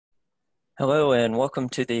Hello and welcome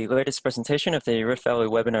to the latest presentation of the Rift Valley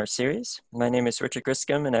Webinar Series. My name is Richard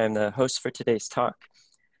Griscom and I am the host for today's talk.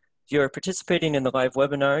 If you are participating in the live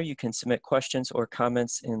webinar, you can submit questions or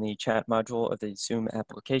comments in the chat module of the Zoom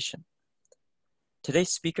application. Today's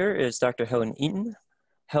speaker is Dr. Helen Eaton.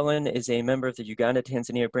 Helen is a member of the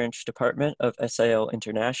Uganda-Tanzania branch department of SIL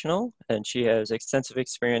International, and she has extensive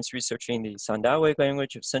experience researching the Sandawe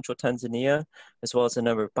language of central Tanzania, as well as a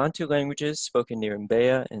number of Bantu languages spoken near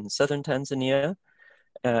Mbeya in southern Tanzania,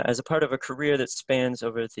 as a part of a career that spans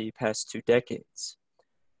over the past 2 decades.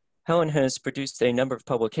 Helen has produced a number of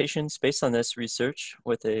publications based on this research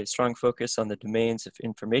with a strong focus on the domains of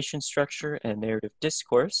information structure and narrative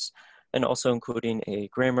discourse, and also including a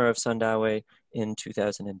grammar of Sandawe in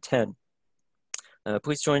 2010.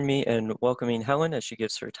 Please join me in welcoming Helen as she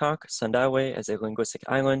gives her talk, Sandawe as a Linguistic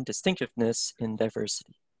Island, Distinctiveness in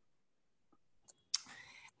Diversity.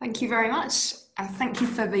 Thank you very much. Thank you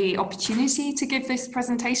for the opportunity to give this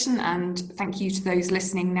presentation, and thank you to those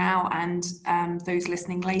listening now and those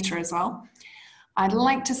listening later as well. I'd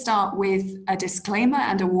like to start with a disclaimer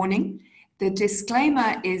and a warning. The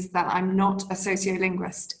disclaimer is that I'm not a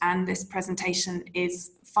sociolinguist, and this presentation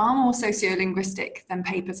is far more sociolinguistic than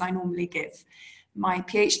papers I normally give. My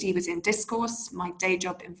PhD was in discourse. My day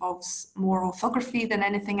job involves more orthography than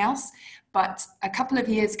anything else. But a couple of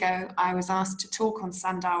years ago, I was asked to talk on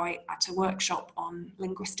Sandawe at a workshop on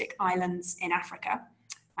linguistic islands in Africa.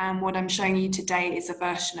 And what I'm showing you today is a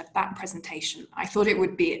version of that presentation. I thought it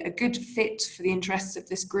would be a good fit for the interests of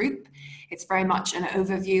this group. It's very much an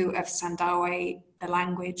overview of Sandawe, the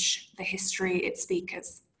language, the history, its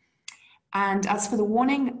speakers. And as for the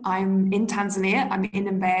warning, I'm in Tanzania, I'm in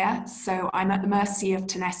Mbeya, so I'm at the mercy of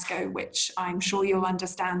TANESCO, which I'm sure you'll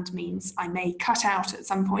understand means I may cut out at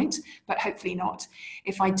some point, but hopefully not.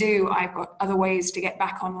 If I do, I've got other ways to get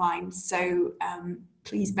back online, so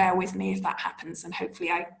please bear with me if that happens, and hopefully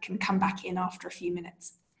I can come back in after a few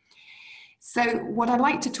minutes. So what I'd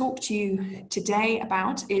like to talk to you today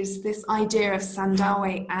about is this idea of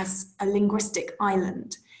Sandawe as a linguistic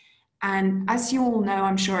island. And as you all know,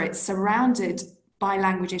 I'm sure it's surrounded by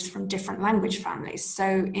languages from different language families.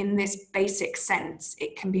 So in this basic sense,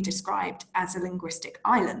 it can be described as a linguistic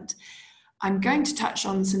island. I'm going to touch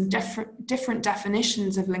on some different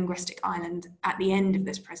definitions of linguistic island at the end of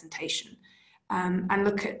this presentation, and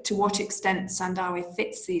look at to what extent Sandawe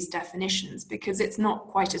fits these definitions, because it's not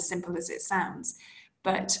quite as simple as it sounds.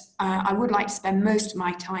 But I would like to spend most of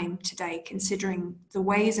my time today considering the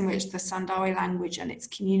ways in which the Sandawe language and its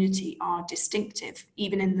community are distinctive,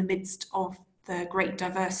 even in the midst of the great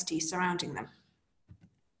diversity surrounding them.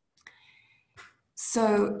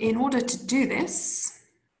 So in order to do this,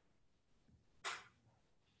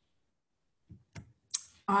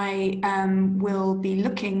 I will be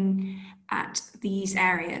looking at these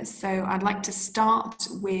areas. So I'd like to start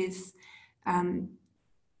with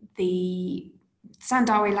the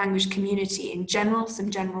Sandawe language community in general,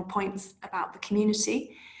 some general points about the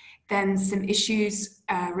community, then some issues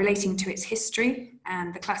relating to its history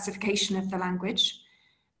and the classification of the language.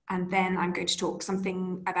 And then I'm going to talk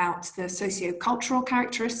something about the sociocultural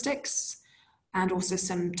characteristics and also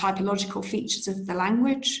some typological features of the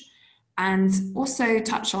language, and also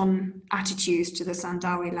touch on attitudes to the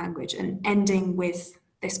Sandawe language, and ending with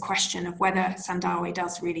this question of whether Sandawe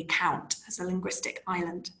does really count as a linguistic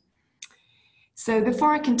island. So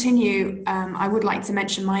before I continue, I would like to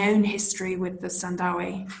mention my own history with the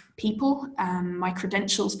Sandawe people, my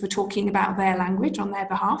credentials for talking about their language on their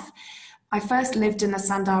behalf. I first lived in the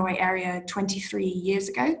Sandawe area 23 years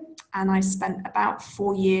ago, and I spent about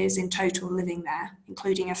 4 years in total living there,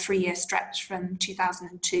 including a 3-year stretch from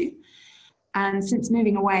 2002. And since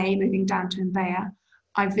moving down to Mbeya,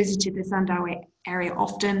 I've visited the Sandawe area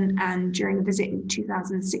often, and during a visit in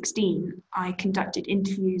 2016, I conducted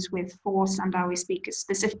interviews with 4 Sandawe speakers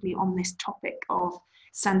specifically on this topic of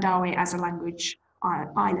Sandawe as a language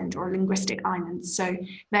island or a linguistic island. So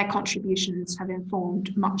their contributions have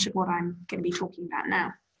informed much of what I'm going to be talking about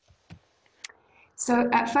now. So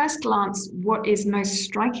at first glance, what is most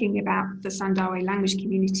striking about the Sandawe language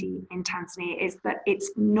community in Tanzania is that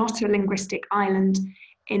it's not a linguistic island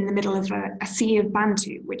in the middle of a sea of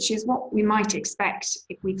Bantu, which is what we might expect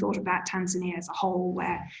if we thought about Tanzania as a whole,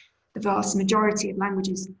 where the vast majority of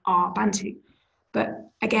languages are Bantu. But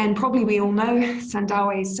again, probably we all know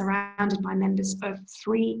Sandawe is surrounded by members of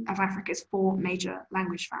 3 of Africa's 4 major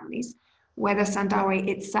language families. Whether Sandawe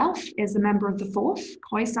itself is a member of the 4th,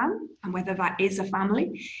 Khoisan, and whether that is a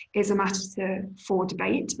family, is a matter for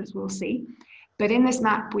debate, as we'll see. But in this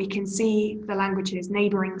map, we can see the languages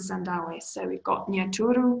neighboring Sandawe. So we've got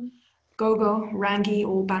Nyaturu, Gogo, Rangi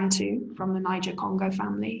or Bantu from the Niger-Congo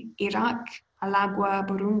family, Iraq, Alagwa,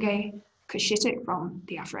 Burunge, Cushitic from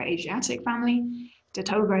the Afro-Asiatic family,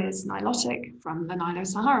 Datoga is Nilotic from the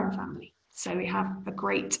Nilo-Saharan family. So we have a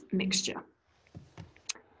great mixture.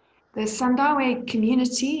 The Sandawe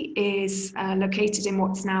community is located in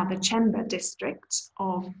what's now the Chemba district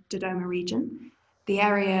of Dodoma region. The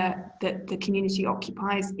area that the community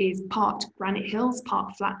occupies is part granite hills,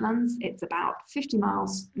 part flatlands. It's about 50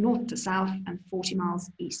 miles north to south and 40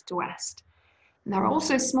 miles east to west. And there are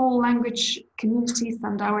also small language communities,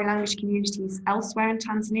 Sandawe language communities elsewhere in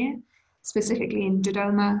Tanzania, specifically in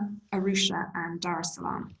Dodoma, Arusha, and Dar es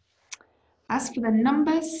Salaam. As for the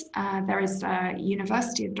numbers, there is a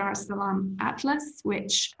University of Dar es Salaam Atlas,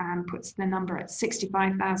 which puts the number at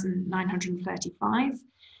 65,935.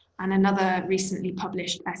 And another recently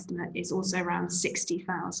published estimate is also around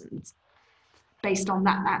 60,000, based on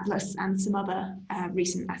that atlas and some other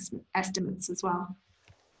recent estimates as well.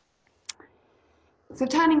 So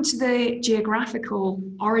turning to the geographical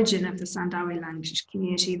origin of the Sandawe language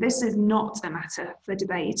community, this is not a matter for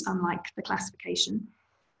debate, unlike the classification.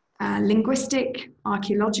 Linguistic,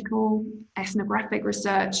 archaeological, ethnographic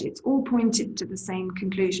research, it's all pointed to the same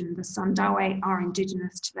conclusion. The Sandawe are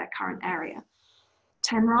indigenous to their current area.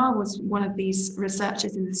 Tenra was one of these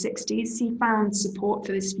researchers in the 60s. He found support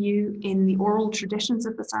for this view in the oral traditions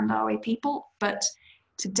of the Sandawe people, but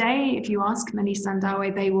today, if you ask many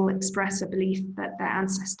Sandawe, they will express a belief that their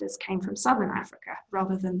ancestors came from Southern Africa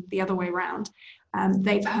rather than the other way around.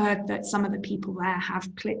 They've heard that some of the people there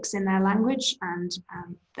have cliques in their language, and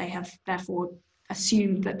they have therefore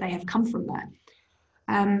assumed that they have come from there.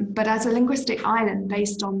 But as a linguistic island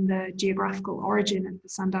based on the geographical origin of the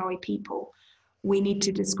Sandawe people, we need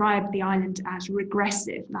to describe the island as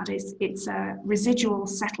regressive. That is, it's a residual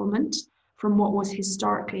settlement from what was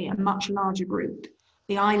historically a much larger group.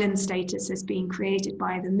 The island status has been created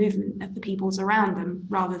by the movement of the peoples around them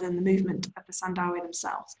rather than the movement of the Sandawe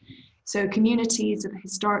themselves. So communities of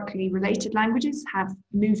historically related languages have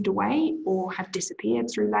moved away or have disappeared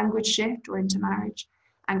through language shift or intermarriage,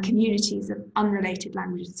 and communities of unrelated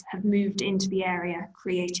languages have moved into the area,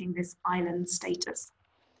 creating this island status.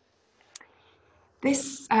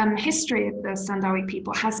 This history of the Sandawe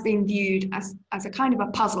people has been viewed as a kind of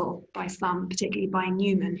a puzzle by some, particularly by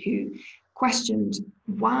Newman, who questioned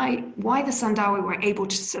why the Sandawe were able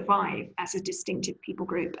to survive as a distinctive people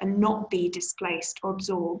group and not be displaced or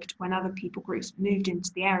absorbed when other people groups moved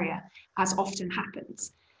into the area, as often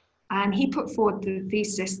happens. And he put forward the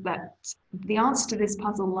thesis that the answer to this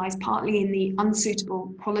puzzle lies partly in the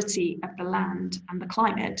unsuitable quality of the land and the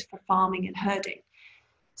climate for farming and herding.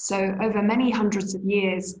 So over many hundreds of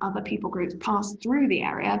years, other people groups passed through the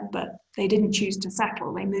area, but they didn't choose to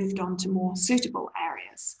settle. They moved on to more suitable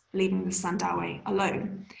areas, leaving the Sandawe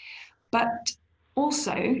alone. But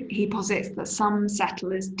also, he posits that some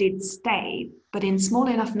settlers did stay, but in small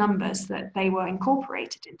enough numbers that they were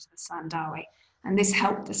incorporated into the Sandawe. And this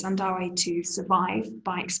helped the Sandawe to survive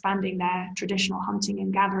by expanding their traditional hunting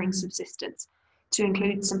and gathering subsistence to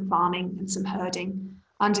include some farming and some herding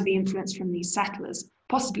under the influence from these settlers,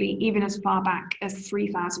 possibly even as far back as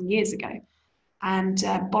 3,000 years ago. And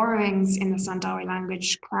borrowings in the Sandawe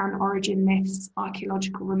language, clan origin myths,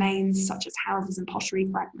 archaeological remains such as houses and pottery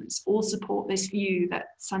fragments all support this view that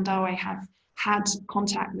Sandawe have had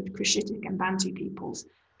contact with Cushitic and Bantu peoples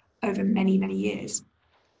over many, many years.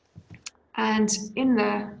 And in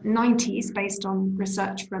the 90s, based on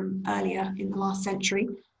research from earlier in the last century,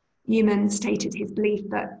 Newman stated his belief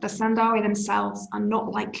that the Sandawe themselves are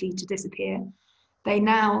not likely to disappear. They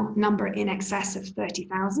now number in excess of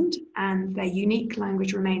 30,000, and their unique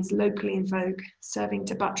language remains locally in vogue, serving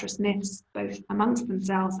to buttress myths both amongst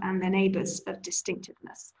themselves and their neighbours of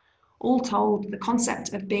distinctiveness. All told, the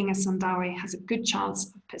concept of being a Sandawe has a good chance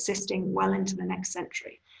of persisting well into the next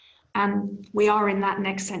century. And we are in that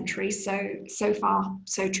next century, so far,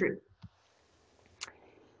 so true.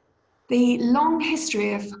 The long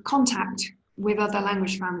history of contact with other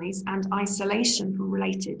language families and isolation from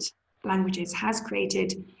related languages has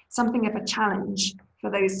created something of a challenge for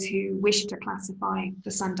those who wish to classify the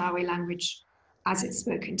Sandawe language as it's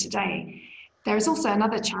spoken today. There is also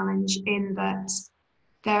another challenge in that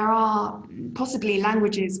there are possibly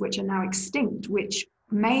languages which are now extinct, which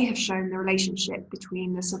may have shown the relationship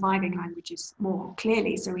between the surviving languages more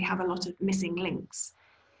clearly, so we have a lot of missing links.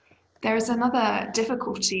 There is another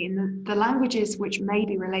difficulty in the languages which may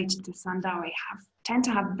be related to Sandawe tend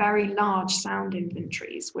to have very large sound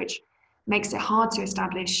inventories, which makes it hard to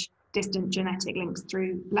establish distant genetic links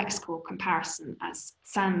through lexical comparison, as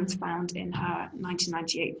Sands found in her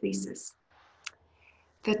 1998 thesis.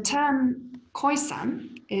 The term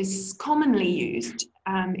Khoisan is commonly used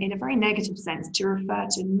in a very negative sense to refer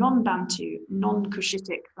to non-Bantu,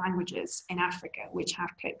 non-Cushitic languages in Africa, which have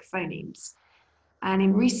click phonemes. And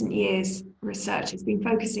in recent years, research has been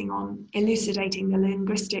focusing on elucidating the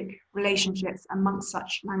linguistic relationships amongst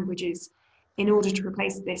such languages in order to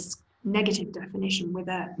replace this negative definition with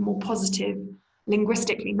a more positive,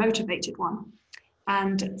 linguistically motivated one.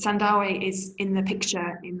 And Sandawe is in the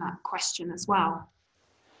picture in that question as well.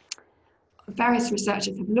 Various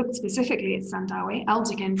researchers have looked specifically at Sandawe.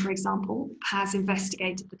 Eldigan, for example, has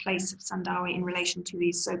investigated the place of Sandawe in relation to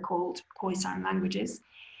these so-called Khoisan languages.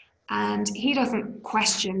 And he doesn't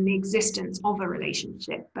question the existence of a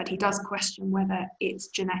relationship, but he does question whether it's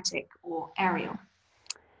genetic or areal.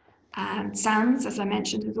 And Sands, as I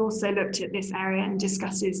mentioned, has also looked at this area and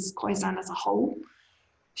discusses Khoisan as a whole.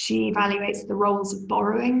 She evaluates the roles of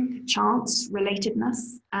borrowing, chance,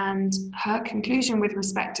 relatedness, and her conclusion with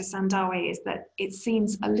respect to Sandawe is that it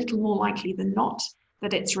seems a little more likely than not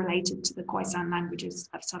that it's related to the Khoisan languages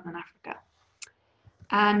of Southern Africa.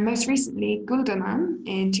 And most recently, Gulderman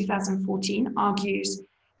in 2014 argues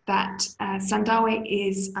that Sandawe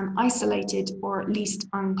is an isolated or at least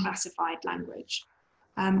unclassified language,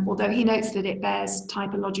 although he notes that it bears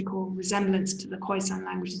typological resemblance to the Khoisan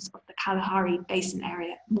languages of the Kalahari Basin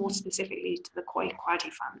area, more specifically to the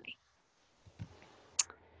Khoi-Kwadi family.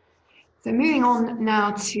 So moving on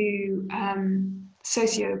now to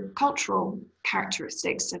sociocultural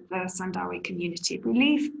characteristics of the Sandawe community. If we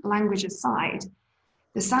leave language aside,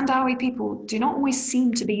 the Sandawe people do not always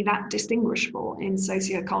seem to be that distinguishable in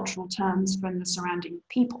sociocultural terms from the surrounding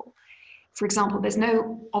people. For example, there's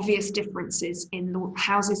no obvious differences in the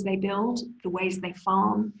houses they build, the ways they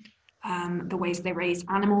farm, the ways they raise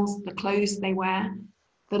animals, the clothes they wear.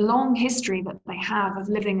 The long history that they have of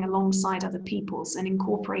living alongside other peoples and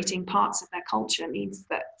incorporating parts of their culture means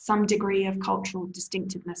that some degree of cultural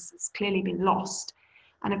distinctiveness has clearly been lost.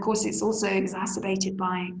 And of course, it's also exacerbated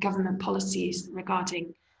by government policies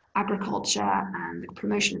regarding agriculture and the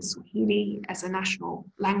promotion of Swahili as a national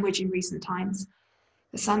language in recent times.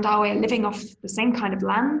 The Sandawe are living off the same kind of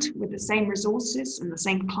land with the same resources and the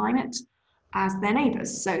same climate as their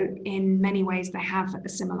neighbours. So in many ways, they have a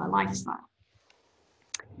similar lifestyle.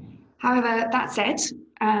 However, that said,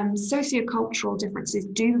 sociocultural differences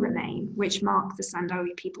do remain, which mark the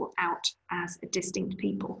Sandawe people out as a distinct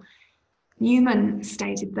people. Newman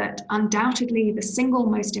stated that undoubtedly the single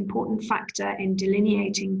most important factor in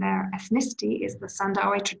delineating their ethnicity is the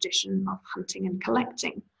Sandawe tradition of hunting and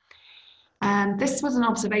collecting. And this was an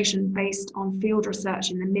observation based on field research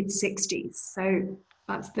in the mid-60s. So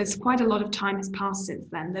there's quite a lot of time has passed since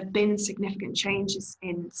then. There have been significant changes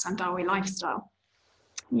in Sandawe lifestyle.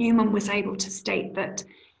 Newman was able to state that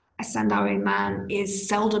a Sandawe man is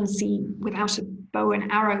seldom seen without a bow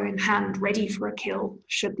and arrow in hand, ready for a kill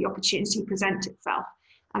should the opportunity present itself.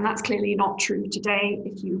 And that's clearly not true today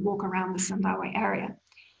if you walk around the Sandawe area.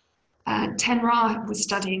 Tenra was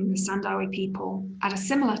studying the Sandawe people at a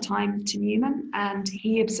similar time to Newman, and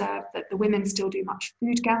he observed that the women still do much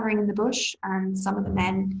food gathering in the bush, and some of the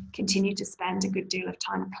men continue to spend a good deal of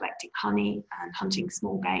time collecting honey and hunting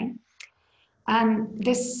small game. And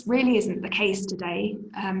this really isn't the case today.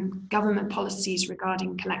 Government policies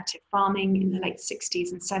regarding collective farming in the late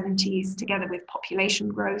 60s and 70s, together with population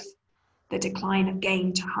growth, the decline of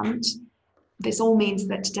game to hunt, this all means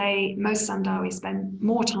that today most Sandawe spend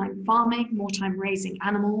more time farming, more time raising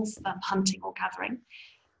animals than hunting or gathering.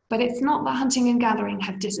 But it's not that hunting and gathering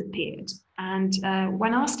have disappeared. And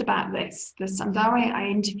when asked about this, the Sandawe I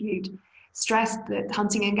interviewed stressed that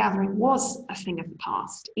hunting and gathering was a thing of the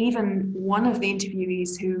past. Even one of the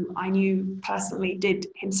interviewees who I knew personally did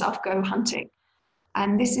himself go hunting.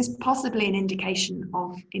 And this is possibly an indication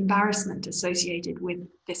of embarrassment associated with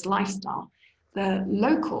this lifestyle. The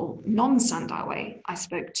local non-Sandawe I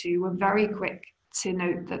spoke to were very quick to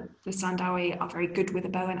note that the Sandawe are very good with a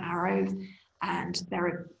bow and arrow, and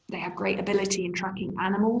they have great ability in tracking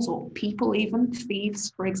animals or people, even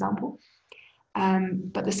thieves, for example.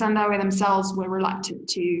 But the Sandawe themselves were reluctant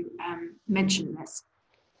to mention this.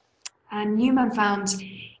 And Newman found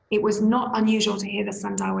it was not unusual to hear the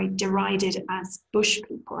Sandawe derided as bush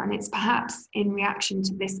people, and it's perhaps in reaction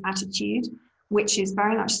to this attitude, which is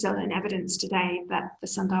very much still in evidence today, that the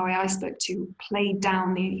Sandawe I spoke to played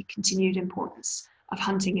down the continued importance of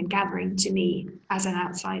hunting and gathering to me as an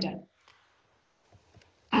outsider.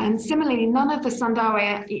 And similarly, none of the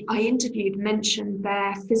Sandawe I interviewed mentioned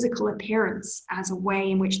their physical appearance as a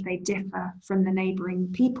way in which they differ from the neighboring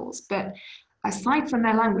peoples. But aside from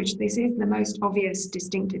their language, this is the most obvious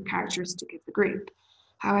distinctive characteristic of the group.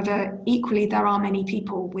 However, equally, there are many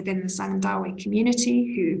people within the Sandawe community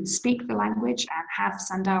who speak the language and have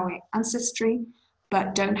Sandawe ancestry,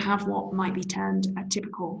 but don't have what might be termed a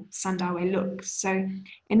typical Sandawe look. So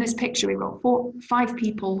in this picture, we've got 5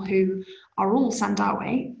 people who are all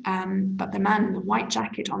Sandawe, but the man in the white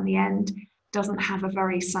jacket on the end doesn't have a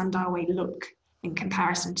very Sandawe look in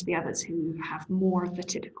comparison to the others who have more of the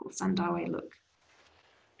typical Sandawe look.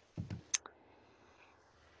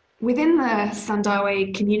 Within the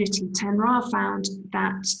Sandawe community, Tenra found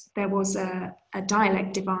that there was a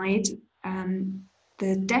dialect divide.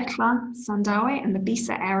 The Dekla Sandawe and the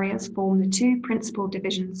Bisa areas form the 2 principal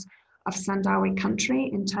divisions of Sandawe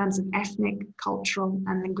country in terms of ethnic, cultural,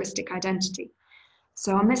 and linguistic identity.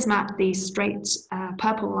 So on this map, the straight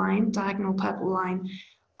purple line, diagonal purple line,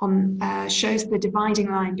 shows the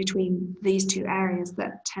dividing line between these 2 areas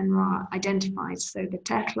that Tenra identifies. So the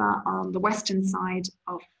Tekla are on the western side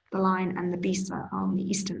of the line and the Bisa are on the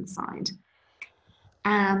eastern side.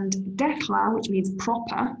 And Dekla, which means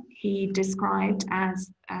proper, he described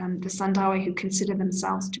as the Sandawe who consider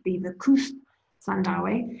themselves to be the Kuth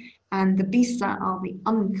Sandawe, and the Bisa are the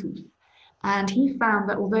uncouth. And he found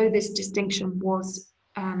that although this distinction was,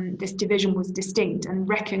 this division was distinct and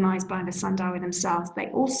recognized by the Sandawe themselves, they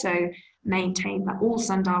also maintained that all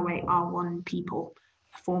Sandawe are one people,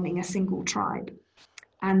 forming a single tribe.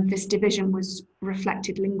 And this division was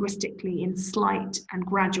reflected linguistically in slight and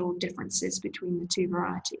gradual differences between the 2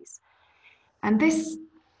 varieties. And this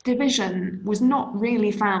division was not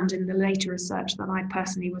really found in the later research that I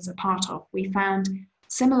personally was a part of. We found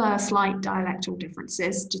similar slight dialectal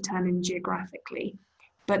differences determined geographically,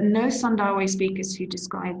 but no Sandawe speakers who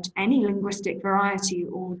described any linguistic variety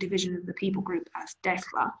or division of the people group as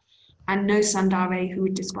Dekla, and no Sandawe who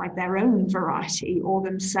would describe their own variety or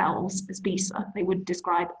themselves as Bisa. They would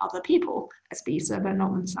describe other people as Bisa, but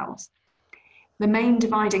not themselves. The main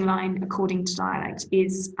dividing line, according to dialect,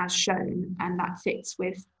 is as shown, and that fits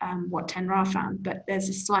with what Tenra found, but there's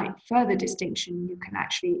a slight further distinction. You can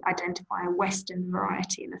actually identify a Western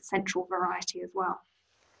variety and a Central variety as well,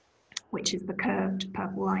 which is the curved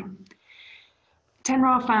purple line.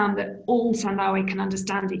 Tenra found that all Sandawe can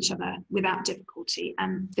understand each other without difficulty,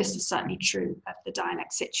 and this is certainly true of the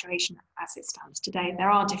dialect situation as it stands today.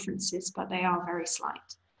 There are differences, but they are very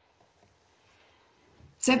slight.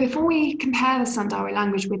 So before we compare the Sandawe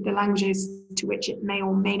language with the languages to which it may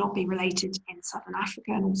or may not be related in Southern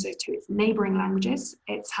Africa and also to its neighbouring languages,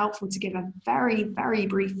 it's helpful to give a very, very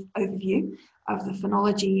brief overview of the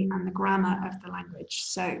phonology and the grammar of the language.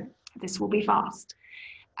 So this will be fast.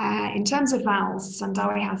 In terms of vowels,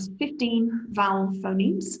 Sandawe has 15 vowel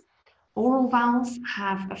phonemes. Oral vowels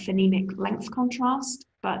have a phonemic length contrast,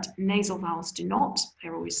 but nasal vowels do not.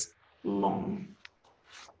 They're always long.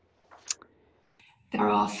 There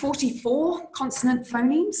are 44 consonant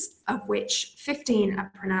phonemes, of which 15 are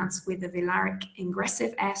pronounced with a velaric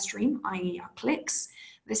ingressive airstream, i.e. our clicks.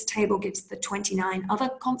 This table gives the 29 other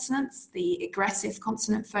consonants, the aggressive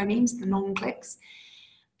consonant phonemes, the non-clicks.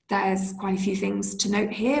 There's quite a few things to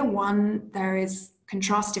note here. One, there is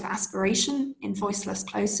contrastive aspiration in voiceless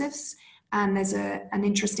plosives, and there's an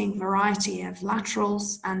interesting variety of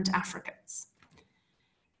laterals and affricates.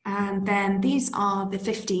 And then these are the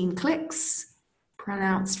 15 clicks,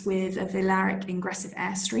 pronounced with a velaric ingressive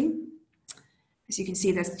airstream. As you can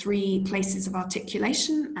see, there's 3 places of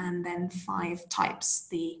articulation and then 5 types.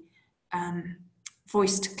 The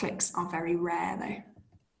voiced clicks are very rare though.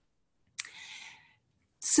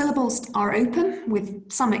 Syllables are open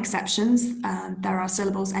with some exceptions. There are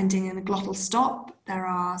syllables ending in a glottal stop. There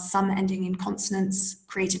are some ending in consonants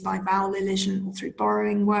created by vowel elision or through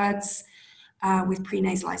borrowing words with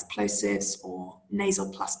prenasalized plosives or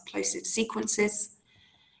nasal plus plosive sequences.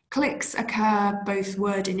 Clicks occur both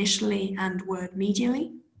word initially and word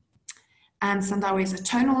medially. And Sandawe is a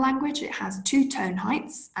tonal language. It has 2 tone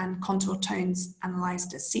heights and contour tones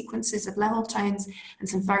analysed as sequences of level tones and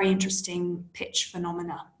some very interesting pitch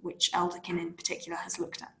phenomena, which Elderkin in particular has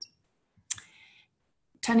looked at.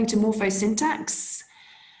 Turning to morphosyntax,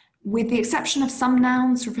 with the exception of some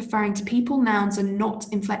nouns referring to people, nouns are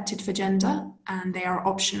not inflected for gender and they are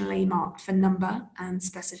optionally marked for number and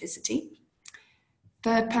specificity.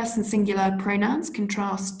 Third person singular pronouns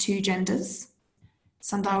contrast 2 genders.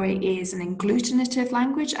 Sandawe is an agglutinative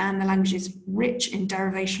language and the language is rich in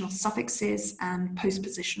derivational suffixes and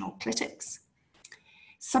postpositional clitics.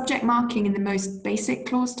 Subject marking in the most basic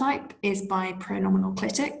clause type is by pronominal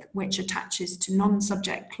clitic, which attaches to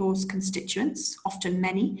non-subject clause constituents, often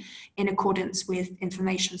many, in accordance with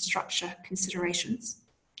information structure considerations.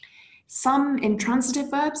 Some intransitive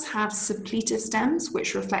verbs have suppletive stems,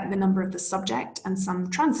 which reflect the number of the subject, and some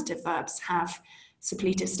transitive verbs have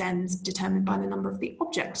suppletive stems determined by the number of the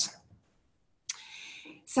object.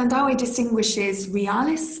 Sandawe distinguishes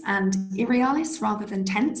realis and irrealis rather than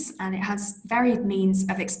tense, and it has varied means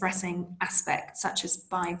of expressing aspect, such as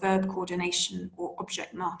by verb coordination or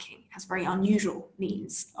object marking. It has very unusual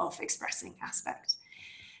means of expressing aspect.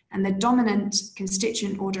 And the dominant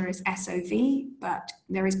constituent order is SOV, but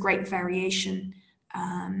there is great variation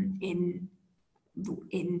in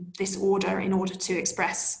this order in order to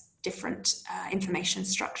express different information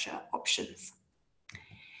structure options.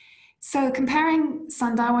 So comparing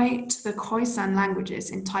Sandawe to the Khoisan languages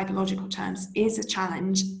in typological terms is a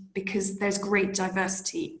challenge because there's great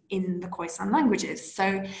diversity in the Khoisan languages.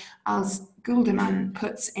 So as Guldeman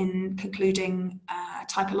puts in concluding a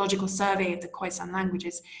typological survey of the Khoisan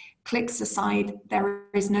languages, clicks aside, there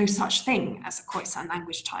is no such thing as a Khoisan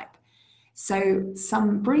language type. So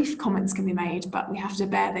some brief comments can be made, but we have to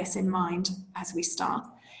bear this in mind as we start.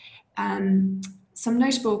 Some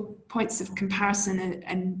notable points of comparison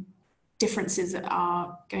and differences that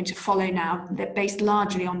are going to follow now. They're based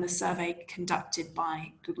largely on the survey conducted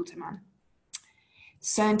by Guldeman.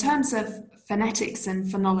 So in terms of phonetics and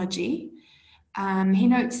phonology, he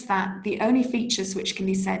notes that the only features which can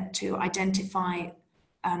be said to identify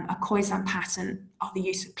a Khoisan pattern are the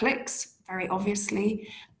use of clicks, very obviously,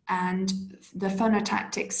 and the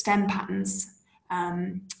phonotactic stem patterns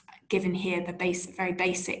given here, the very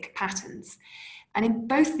basic patterns. And in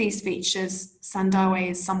both these features, Sandawe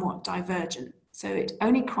is somewhat divergent. So it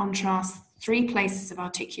only contrasts 3 places of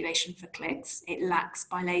articulation for clicks. It lacks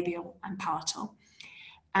bilabial and palatal.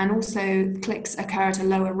 And also clicks occur at a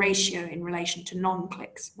lower ratio in relation to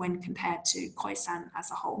non-clicks when compared to Khoisan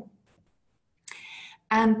as a whole.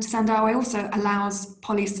 And Sandawe also allows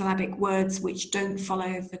polysyllabic words which don't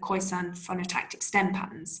follow the Khoisan phonotactic stem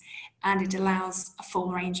patterns, and it allows a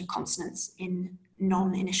full range of consonants in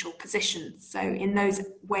non-initial positions. So in those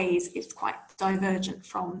ways, it's quite divergent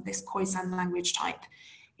from this Khoisan language type,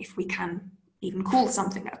 if we can even call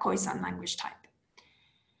something a Khoisan language type.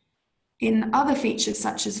 In other features,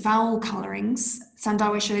 such as vowel colorings,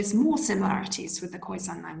 Sandawe shows more similarities with the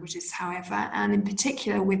Khoisan languages, however, and in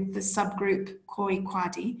particular with the subgroup Khoi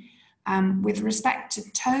Kwadi. With respect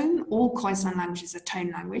to tone, all Khoisan languages are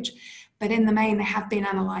tone language, but in the main, they have been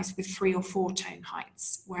analysed with 3 or 4 tone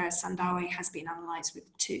heights, whereas Sandawe has been analysed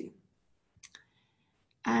with 2.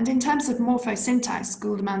 And in terms of morphosyntax,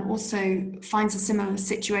 Guldeman also finds a similar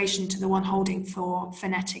situation to the one holding for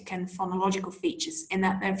phonetic and phonological features, in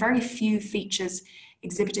that there are very few features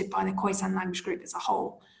exhibited by the Khoisan language group as a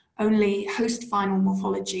whole. Only host final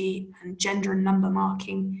morphology and gender and number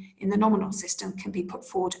marking in the nominal system can be put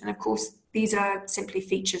forward. And of course, these are simply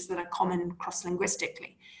features that are common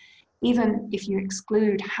cross-linguistically. Even if you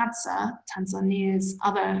exclude Hadza, Tanzania's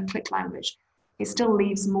other click language, it still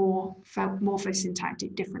leaves more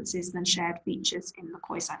morphosyntactic differences than shared features in the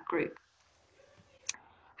Khoisan group.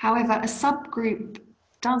 However, a subgroup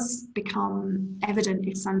does become evident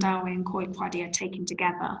if Sandawe and Khoi Kwadi are taken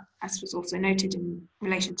together, as was also noted in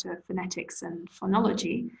relation to phonetics and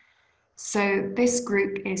phonology. So this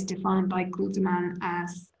group is defined by Guldeman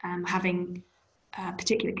as having a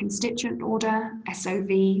particular constituent order,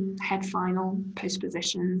 SOV, head final,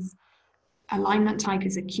 postpositions, alignment type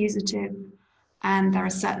is accusative, and there are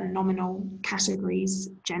certain nominal categories,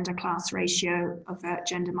 gender class ratio, overt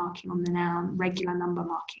gender marking on the noun, regular number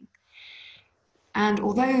marking. And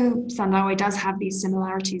although Sandawe does have these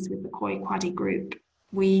similarities with the Khoi Kwadi group,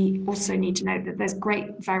 we also need to note that there's great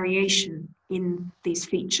variation in these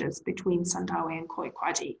features between Sandawe and Khoi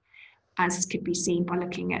Kwadi, as could be seen by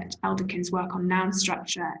looking at Elderkin's work on noun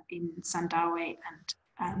structure in Sandawe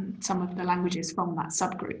and some of the languages from that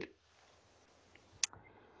subgroup.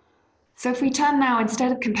 So if we turn now,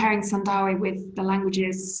 instead of comparing Sandawe with the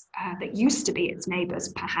languages that used to be its neighbours,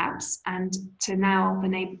 perhaps, and to now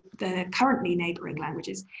the currently neighbouring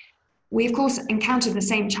languages, we of course encounter the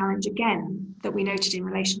same challenge again that we noted in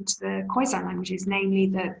relation to the Khoisan languages, namely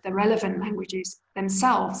that the relevant languages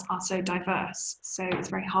themselves are so diverse. So it's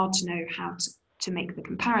very hard to know how to make the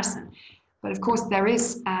comparison. But of course, there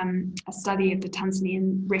is a study of the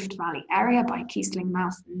Tanzanian Rift Valley area by Kiesling,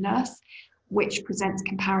 Mouse and Nurse, which presents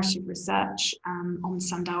comparative research on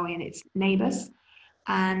Sandawe and its neighbours.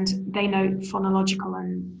 And they note phonological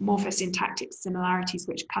and morphosyntactic similarities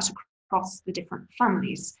which cut across the different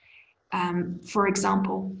families. For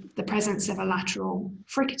example, the presence of a lateral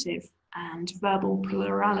fricative and verbal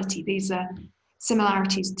plurality. These are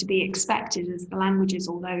similarities to be expected as the languages,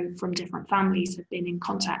 although from different families, have been in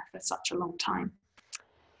contact for such a long time.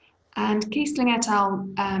 And Kiesling et al.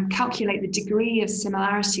 Calculate the degree of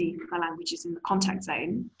similarity for languages in the contact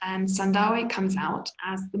zone, and Sandawe comes out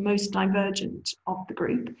as the most divergent of the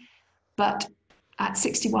group, but at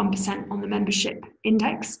 61% on the membership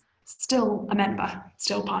index, still a member,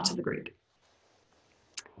 still part of the group.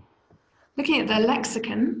 Looking at the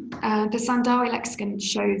lexicon, the Sandawe lexicon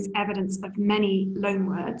shows evidence of many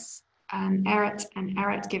loanwords, and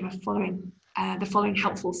Eret give the following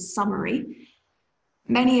helpful summary.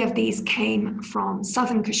 Many of these came from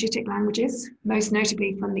Southern Cushitic languages, most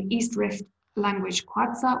notably from the East Rift language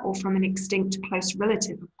Kwadza, or from an extinct close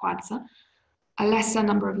relative of Kwadza. A lesser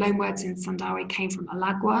number of loanwords in Sandawe came from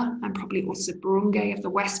Alagwa and probably also Burunge of the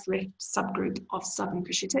West Rift subgroup of Southern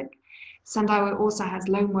Cushitic. Sandawe also has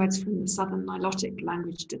loanwords from the Southern Nilotic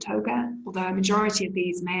language Datoga, although a majority of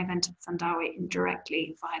these may have entered Sandawe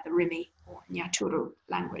indirectly via the Rimi or Nyaturu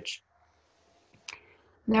language.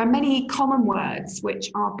 There are many common words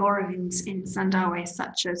which are borrowings in Sandawe,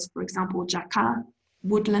 such as, for example, jaka,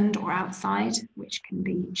 woodland or outside, which can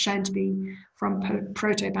be shown to be from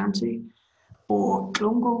Proto-Bantu, or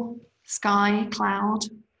klongo, sky, cloud,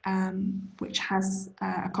 which has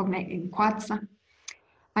a cognate in Kwadza.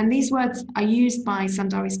 And these words are used by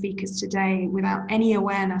Sandawe speakers today without any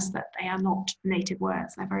awareness that they are not native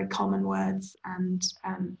words. They're very common words, and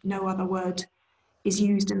no other word is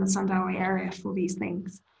used in the Sandawe area for these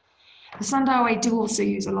things. The Sandawe do also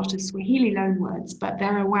use a lot of Swahili loanwords, but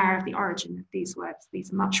they're aware of the origin of these words.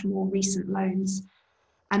 These are much more recent loans.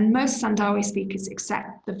 And most Sandawe speakers,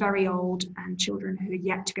 except the very old and children who are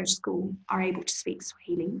yet to go to school, are able to speak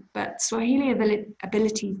Swahili. But Swahili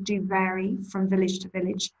abilities do vary from village to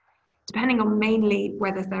village, depending on mainly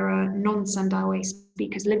whether there are non-Sandawe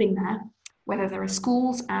speakers living there, whether there are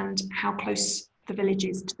schools, and how close the village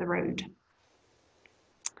is to the road.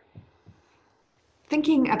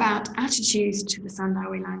 Thinking about attitudes to the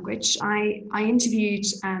Sandawe language, I interviewed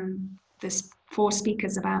the 4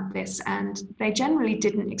 speakers about this, and they generally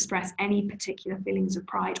didn't express any particular feelings of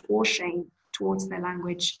pride or shame towards their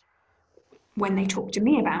language when they talked to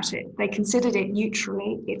me about it. They considered it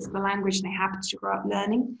neutrally. It's the language they happened to grow up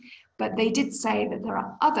learning, but they did say that there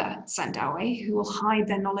are other Sandawe who will hide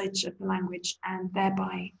their knowledge of the language and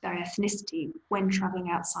thereby their ethnicity when traveling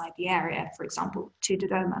outside the area, for example, to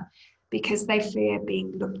Dodoma, because they fear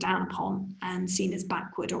being looked down upon and seen as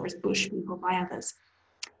backward or as bush people by others.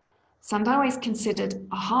 Sandawe is considered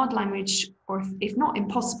a hard language, or if not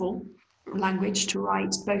impossible language to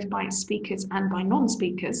write, both by its speakers and by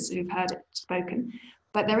non-speakers who've heard it spoken.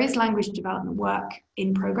 But there is language development work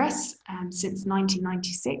in progress since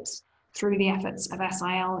 1996 through the efforts of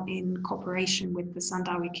SIL in cooperation with the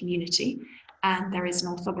Sandawe community. And there is an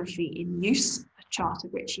orthography in use, a chart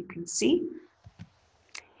of which you can see.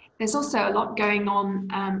 There's also a lot going on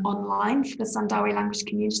online for the Sandawe language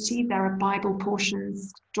community. There are Bible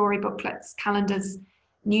portions, story booklets, calendars,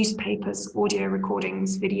 newspapers, audio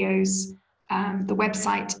recordings, videos. The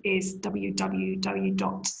website is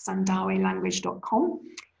www.sandawelanguage.com,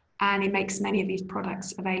 and it makes many of these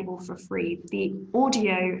products available for free. The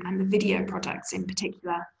audio and the video products in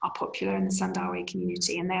particular are popular in the Sandawe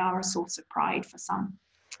community, and they are a source of pride for some.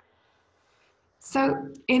 So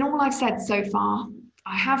in all I've said so far,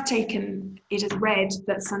 I have taken it as read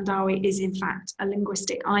that Sandawe is in fact a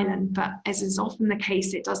linguistic island, but as is often the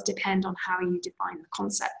case, it does depend on how you define the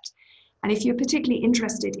concept. And if you're particularly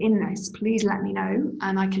interested in this, please let me know,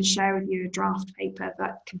 and I can share with you a draft paper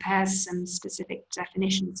that compares some specific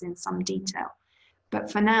definitions in some detail. But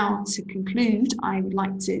for now, to conclude, I would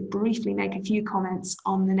like to briefly make a few comments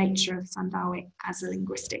on the nature of Sandawe as a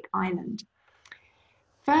linguistic island.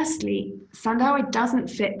 Firstly, Sandawe doesn't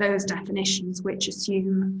fit those definitions which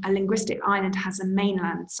assume a linguistic island has a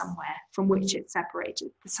mainland somewhere from which it's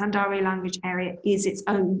separated. The Sandawe language area is its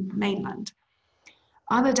own mainland.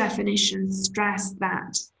 Other definitions stress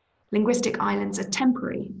that linguistic islands are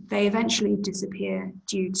temporary. They eventually disappear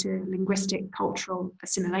due to linguistic cultural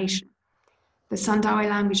assimilation. The Sandawe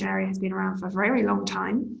language area has been around for a very long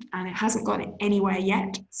time and it hasn't gone anywhere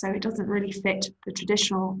yet, so it doesn't really fit the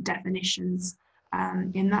traditional definitions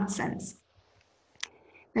in that sense.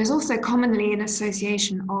 There's also commonly an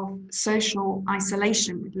association of social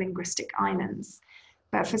isolation with linguistic islands.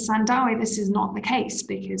 But for Sandawe, this is not the case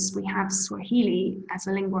because we have Swahili as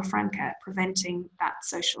a lingua franca preventing that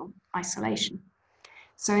social isolation.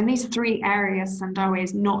 So in these 3 areas, Sandawe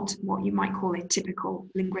is not what you might call a typical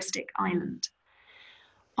linguistic island.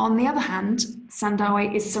 On the other hand,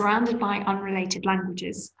 Sandawe is surrounded by unrelated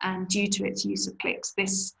languages, and due to its use of clicks,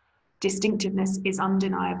 this distinctiveness is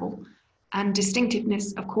undeniable. And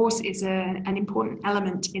distinctiveness, of course, is an important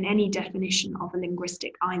element in any definition of a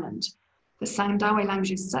linguistic island. The Sandawe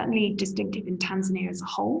language is certainly distinctive in Tanzania as a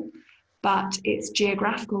whole, but its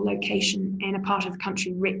geographical location in a part of the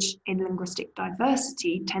country rich in linguistic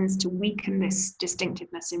diversity tends to weaken this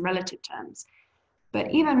distinctiveness in relative terms.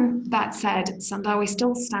 But even that said, Sandawe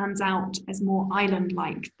still stands out as more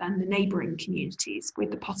island-like than the neighbouring communities, with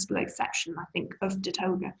the possible exception, I think, of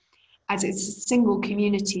Datoga, as it's a single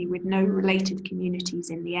community with no related communities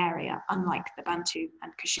in the area, unlike the Bantu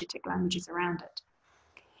and Cushitic languages around it.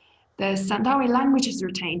 The Sandawe language has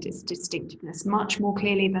retained its distinctiveness much more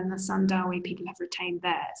clearly than the Sandawe people have retained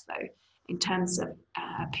theirs, though, in terms of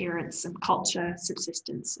appearance and culture,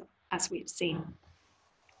 subsistence, as we've seen.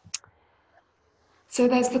 So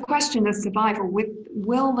there's the question of survival.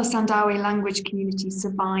 Will the Sandawe language community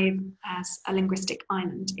survive as a linguistic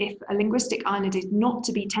island? If a linguistic island is not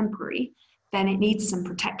to be temporary, then it needs some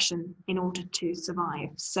protection in order to survive.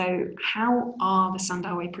 So how are the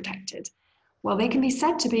Sandawe protected? Well, they can be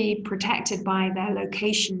said to be protected by their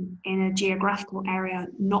location in a geographical area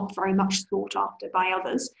not very much sought after by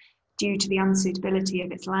others due to the unsuitability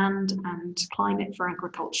of its land and climate for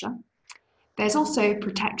agriculture. There's also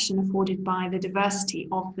protection afforded by the diversity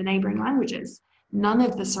of the neighbouring languages. None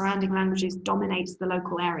of the surrounding languages dominates the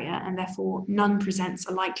local area, and therefore none presents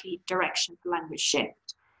a likely direction for language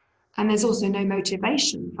shift. And there's also no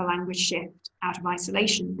motivation for language shift out of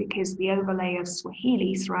isolation, because the overlay of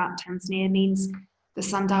Swahili throughout Tanzania means the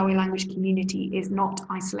Sandawe language community is not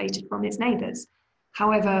isolated from its neighbours.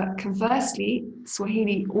 However, conversely,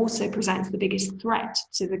 Swahili also presents the biggest threat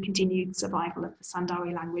to the continued survival of the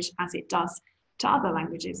Sandawe language, as it does to other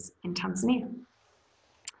languages in Tanzania.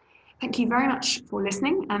 Thank you very much for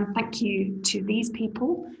listening, and thank you to these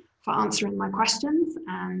people for answering my questions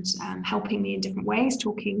and helping me in different ways,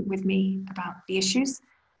 talking with me about the issues.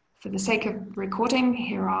 For the sake of recording,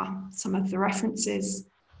 here are some of the references,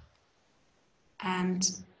 and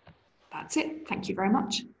that's it. Thank you very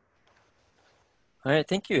much. All right,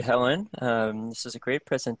 thank you, Helen. This is a great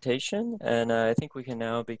presentation, and I think we can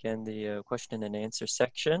now begin the question and answer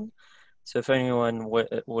section. So if anyone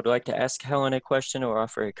would like to ask Helen a question or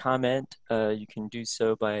offer a comment, you can do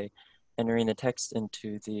so by entering the text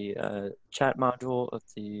into the chat module of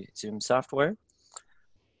the Zoom software.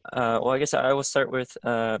 Well, I guess I will start with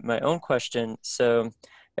my own question. So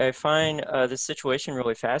I find this situation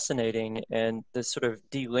really fascinating, and this sort of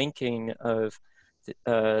delinking of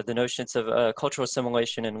the notions of cultural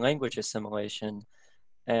assimilation and language assimilation.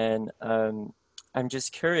 And I'm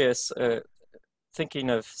just curious, thinking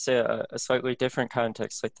of, say, a slightly different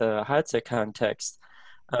context, like the Hadza context,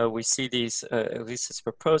 we see these, at least it's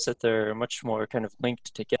proposed, that they're much more kind of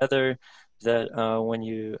linked together, that when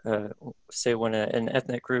you, say when an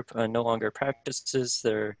ethnic group no longer practices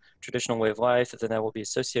their traditional way of life, then that will be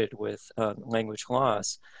associated with language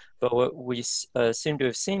loss. But what we seem to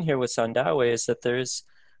have seen here with Sandawe is that there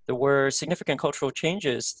were significant cultural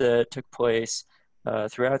changes that took place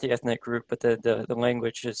throughout the ethnic group, but the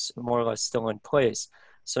language is more or less still in place.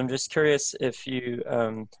 So I'm just curious if you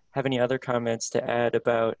have any other comments to add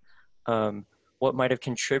about what might have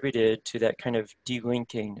contributed to that kind of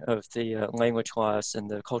delinking of the language loss and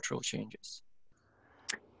the cultural changes.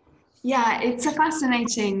 Yeah, it's a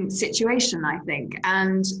fascinating situation, I think.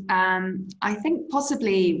 And I think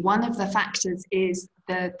possibly one of the factors is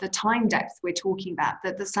the time depth we're talking about,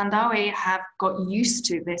 that the Sandawe have got used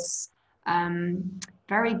to this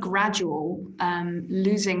very gradual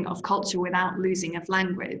losing of culture without losing of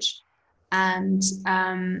language. And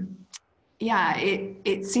yeah,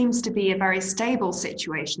 it seems to be a very stable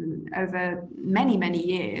situation. Over many, many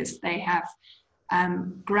years, they have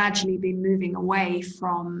gradually been moving away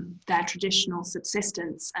from their traditional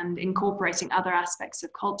subsistence and incorporating other aspects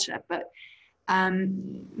of culture, but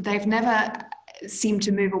they've never seemed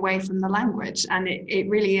to move away from the language. And it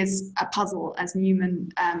really is a puzzle, as Newman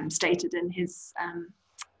stated in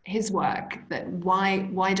his work, that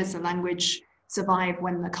why does the language survive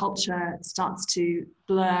when the culture starts to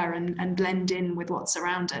blur and blend in with what's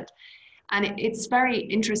around it? And it's very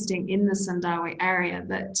interesting in the Sandawe area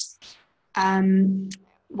that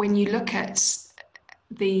when you look at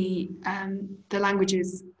the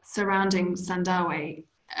languages surrounding Sandawe,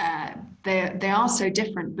 they are so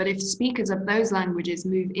different. But if speakers of those languages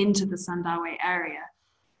move into the Sandawe area,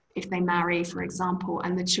 if they marry, for example,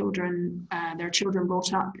 and the children, their children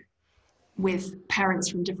brought up with parents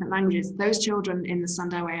from different languages, those children in the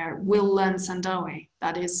Sandawe area will learn Sandawe.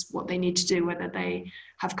 That is what they need to do, whether they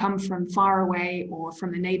have come from far away or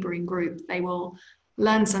from a neighboring group. They will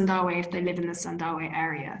learn Sandawe if they live in the Sandawe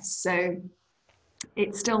area. So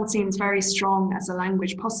it still seems very strong as a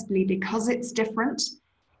language, possibly because it's different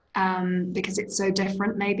because it's so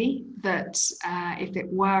different, maybe, that if it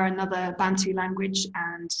were another Bantu language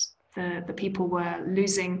and the people were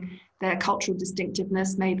losing their cultural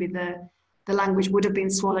distinctiveness, maybe the language would have been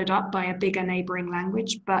swallowed up by a bigger neighboring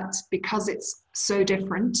language. But because it's so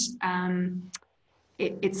different,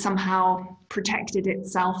 it somehow protected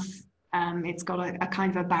itself. It's got a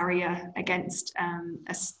kind of a barrier against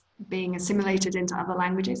being assimilated into other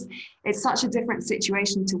languages. It's such a different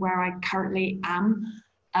situation to where I currently am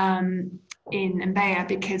in Mbeya,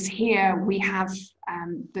 because here we have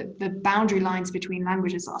the boundary lines between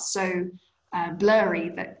languages are so blurry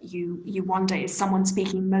that you wonder, is someone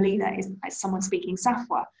speaking Malila, is someone speaking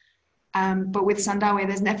Safwa? But with Sandawe,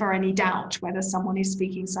 there's never any doubt whether someone is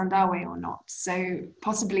speaking Sandawe or not. So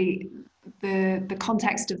possibly the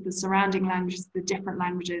context of the surrounding languages, the different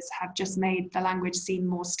languages, have just made the language seem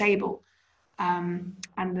more stable. And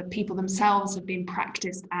the people themselves have been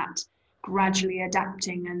practiced at gradually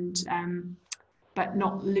adapting and but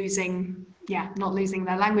not losing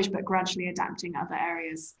their language, but gradually adapting other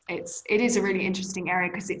areas. It is a really interesting area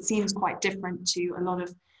because it seems quite different to a lot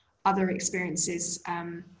of other experiences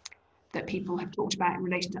that people have talked about in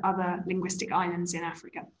relation to other linguistic islands in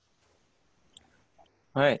Africa.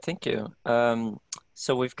 All right, thank you.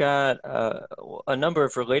 So we've got a number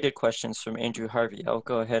of related questions from Andrew Harvey. I'll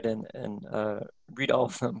go ahead and read all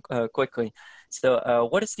of them quickly. So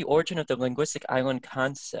what is the origin of the linguistic island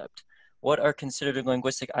concept? What are considered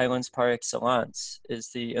linguistic islands par excellence? Is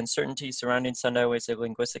the uncertainty surrounding Sandawe as a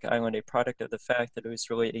linguistic island a product of the fact that it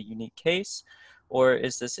was really a unique case? Or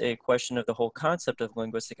is this a question of the whole concept of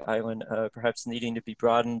linguistic island perhaps needing to be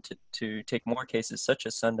broadened to take more cases such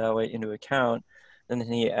as Sandawe into account? And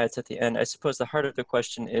then he adds at the end, I suppose the heart of the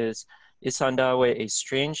question is Sandawe a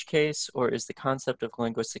strange case, or is the concept of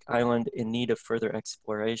linguistic island in need of further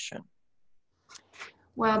exploration?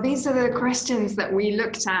 Well, these are the questions that we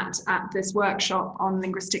looked at this workshop on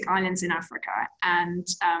linguistic islands in Africa. And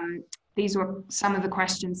these were some of the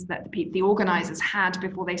questions that the organizers had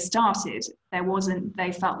before they started.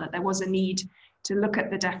 They felt that there was a need to look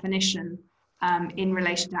at the definition in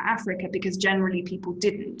relation to Africa, because generally people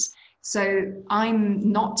didn't. So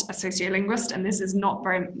I'm not a sociolinguist, and this is not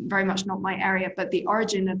very much not my area, but the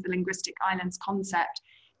origin of the linguistic islands concept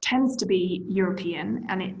tends to be European,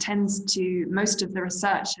 and it tends to, most of the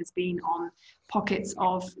research has been on pockets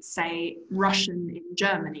of, say, Russian in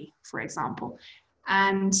Germany, for example.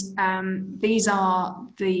 And these are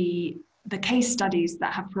the case studies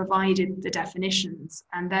that have provided the definitions,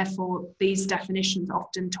 and therefore these definitions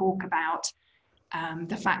often talk about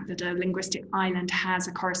the fact that a linguistic island has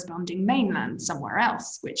a corresponding mainland somewhere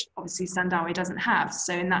else, which obviously Sandawe doesn't have.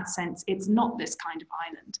 So in that sense, it's not this kind of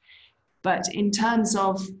island. But in terms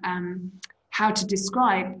of how to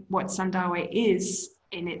describe what Sandawe is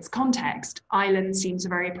in its context, island seems a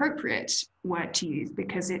very appropriate word to use,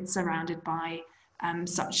 because it's surrounded by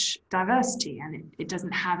such diversity, and it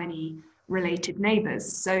doesn't have any related neighbors.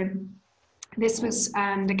 So this was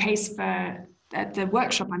the case for at the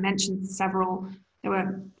workshop. I mentioned there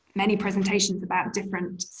were many presentations about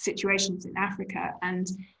different situations in Africa, and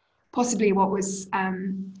possibly what was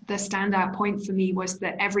the standout point for me was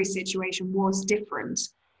that every situation was different.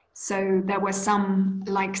 So there were some,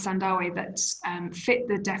 like Sandawe, that fit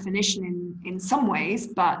the definition in some ways,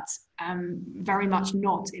 but very much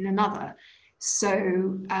not in another.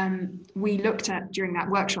 So we looked at, during that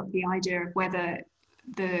workshop, the idea of whether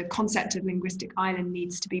the concept of linguistic island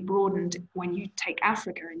needs to be broadened when you take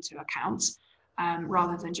Africa into account,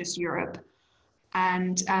 rather than just Europe.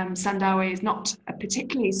 And Sandawe is not a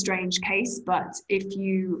particularly strange case, but if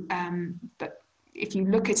you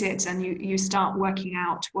look at it and you start working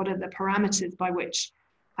out what are the parameters by which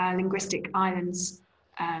linguistic islands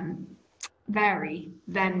vary,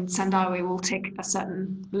 then Sandawe will tick a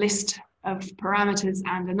certain list of parameters.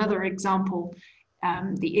 And another example,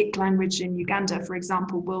 the Ik language in Uganda, for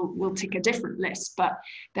example, will tick a different list. But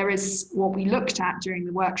there is, what we looked at during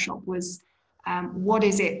the workshop was what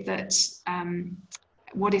is it that,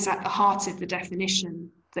 what is at the heart of the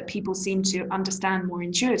definition that people seem to understand more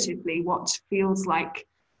intuitively, what feels like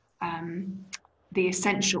the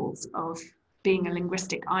essentials of being a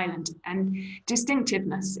linguistic island. And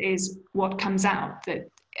distinctiveness is what comes out, that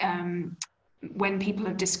when people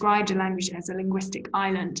have described a language as a linguistic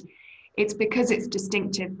island, it's because it's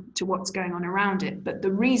distinctive to what's going on around it. But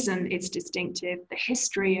the reason it's distinctive, the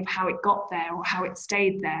history of how it got there or how it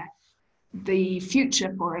stayed there, the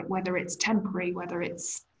future for it, whether it's temporary, whether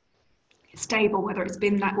it's stable, whether it's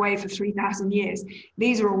been that way for 3,000 years,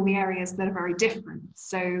 these are all the areas that are very different.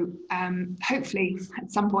 So hopefully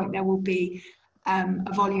at some point there will be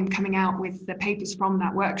a volume coming out with the papers from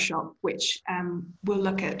that workshop, which will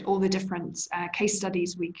look at all the different case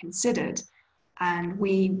studies we considered. And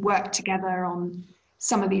we worked together on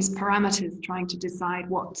some of these parameters, trying to decide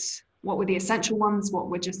what were the essential ones, what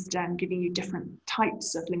were just giving you different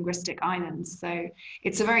types of linguistic islands. So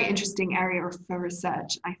it's a very interesting area for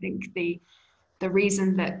research. I think the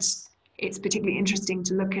reason that it's particularly interesting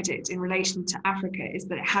to look at it in relation to Africa is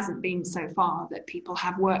that it hasn't been so far that people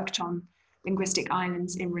have worked on linguistic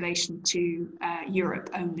islands in relation to Europe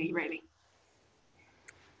only, really.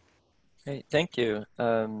 Great, thank you.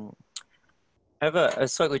 I have a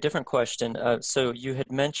slightly different question. So you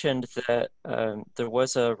had mentioned that there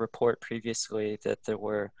was a report previously that there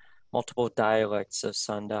were multiple dialects of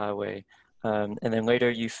Sandawe, and then later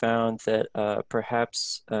you found that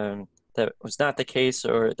perhaps that was not the case,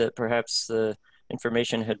 or that perhaps the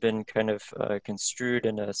information had been kind of construed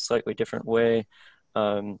in a slightly different way.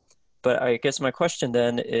 But I guess my question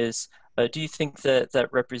then is, do you think that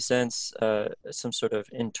that represents some sort of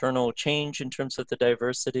internal change in terms of the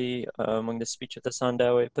diversity among the speech of the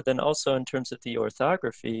Sandawe, but then also in terms of the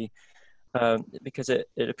orthography, because it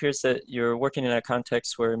appears that you're working in a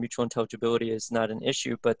context where mutual intelligibility is not an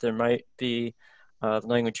issue, but there might be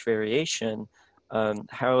language variation.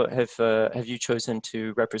 How have you chosen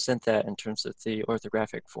to represent that in terms of the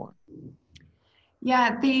orthographic form?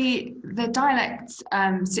 Yeah, the dialect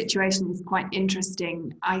situation is quite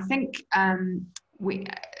interesting. I think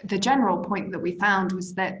the general point that we found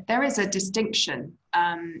was that there is a distinction,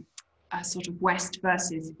 a sort of west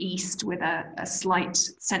versus east, with a slight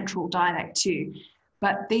central dialect too.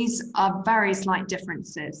 But these are very slight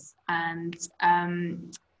differences, and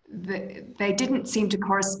they didn't seem to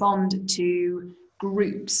correspond to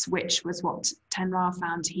groups, which was what Tenra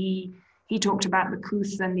found. He talked about the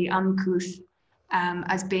couth and the uncouth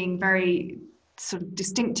as being very sort of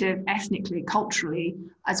distinctive ethnically, culturally,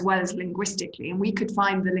 as well as linguistically. And we could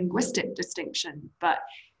find the linguistic distinction, but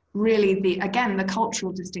really the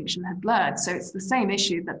cultural distinction had blurred. So it's the same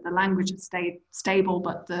issue, that the language has stayed stable,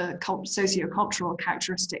 but the sociocultural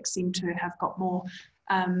characteristics seem to have got more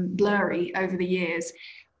blurry over the years.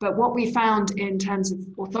 But what we found in terms of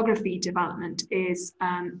orthography development is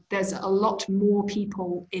there's a lot more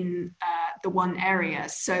people in the one area.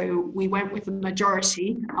 So we went with the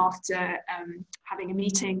majority after having a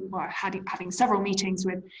meeting, or having several meetings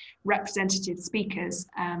with representative speakers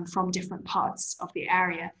from different parts of the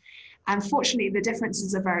area. And fortunately, the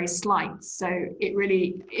differences are very slight. So it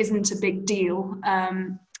really isn't a big deal.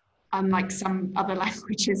 Unlike some other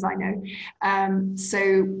languages I know.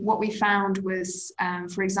 So what we found was,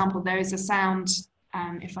 for example, there is a sound,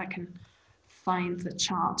 if I can find the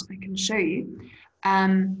chart, I can show you.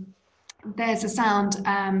 There's a sound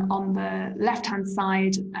on the left-hand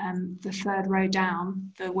side, the third row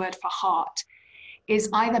down, the word for heart, is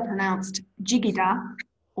either pronounced jigida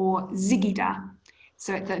or zigida.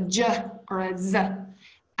 So it's a j or a z.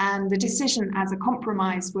 And the decision as a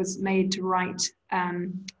compromise was made to write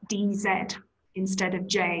DZ instead of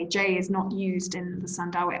J. J is not used in the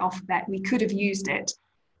Sandawe alphabet. We could have used it.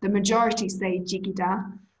 The majority say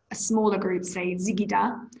jigida, a smaller group say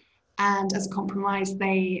zigida, and as a compromise,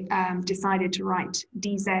 they decided to write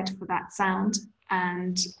DZ for that sound,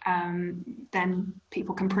 and then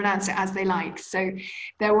people can pronounce it as they like. So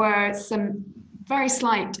there were some very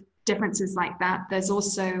slight differences like that. There's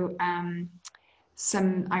also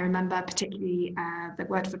I remember particularly the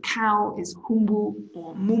word for cow is humbu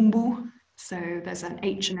or mumbu. So there's an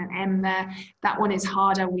H and an M there. That one is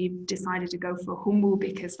harder. We've decided to go for humbu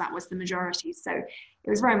because that was the majority. So it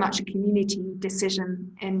was very much a community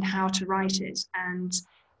decision in how to write it. And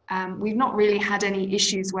we've not really had any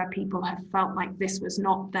issues where people have felt like this was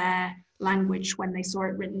not their language when they saw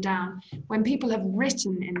it written down. When people have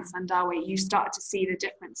written in Sandawe, you start to see the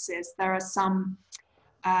differences. There are some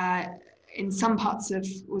in some parts of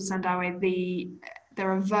Sandawe,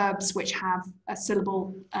 there are verbs which have a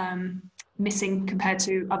syllable missing compared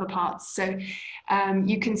to other parts. So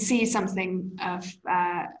you can see something of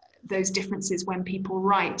those differences when people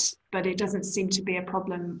write, but it doesn't seem to be a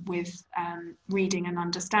problem with reading and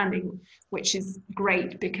understanding, which is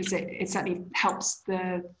great because it certainly helps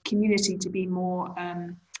the community to be more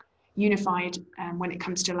unified when it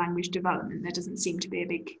comes to language development. There doesn't seem to be a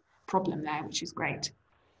big problem there, which is great.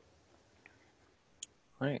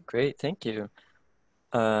 All right, great, thank you.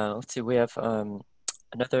 Let's see, we have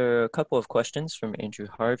another couple of questions from Andrew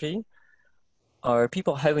Harvey. Are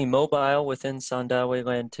people highly mobile within Sandawe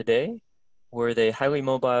land today? Were they highly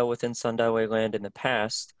mobile within Sandawe land in the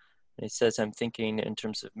past? And he says, I'm thinking in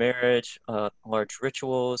terms of marriage, large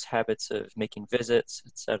rituals, habits of making visits,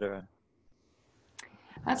 etc.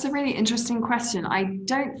 That's a really interesting question. I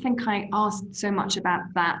don't think I asked so much about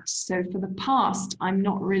that. So for the past, I'm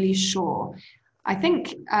not really sure. I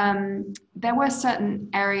think there were certain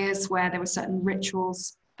areas where there were certain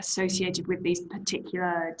rituals associated with these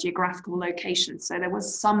particular geographical locations. So there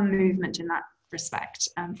was some movement in that respect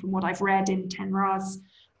from what I've read in Tenra's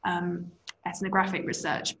ethnographic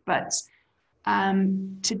research. But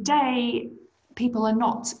today, people are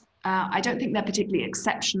not, I don't think they're particularly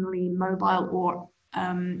exceptionally mobile or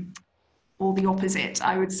the opposite.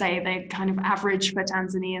 I would say they're kind of average for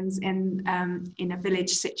Tanzanians in a village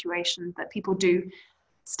situation, that people do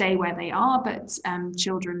stay where they are, but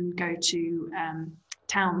children go to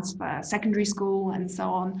towns for secondary school and so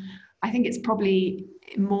on. I think it's probably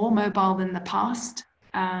more mobile than the past.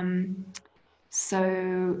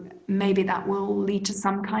 So maybe that will lead to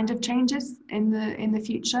some kind of changes in the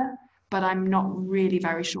future, but I'm not really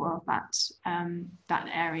very sure of that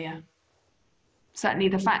area. Certainly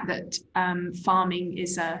the fact that farming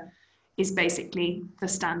is basically the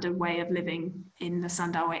standard way of living in the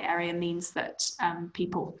Sandawe area means that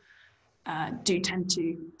people do tend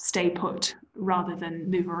to stay put rather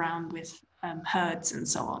than move around with herds and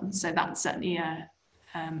so on. So that's certainly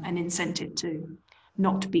an incentive to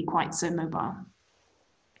not be quite so mobile.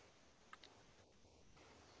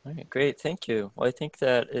 All right, great, thank you. Well, I think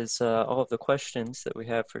that is all of the questions that we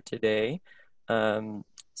have for today.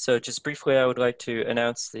 So just briefly, I would like to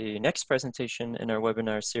announce the next presentation in our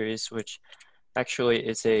webinar series, which actually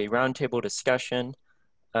is a roundtable discussion.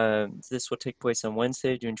 This will take place on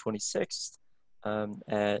Wednesday, June 26th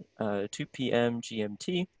at 2 p.m.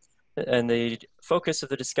 GMT. And the focus of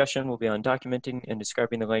the discussion will be on documenting and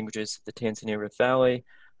describing the languages of the Tanzania Rift Valley,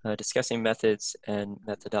 discussing methods and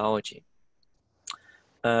methodology.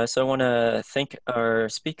 So I want to thank our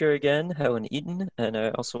speaker again, Helen Eaton, and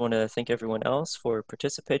I also want to thank everyone else for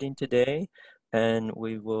participating today, and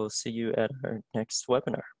we will see you at our next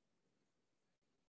webinar.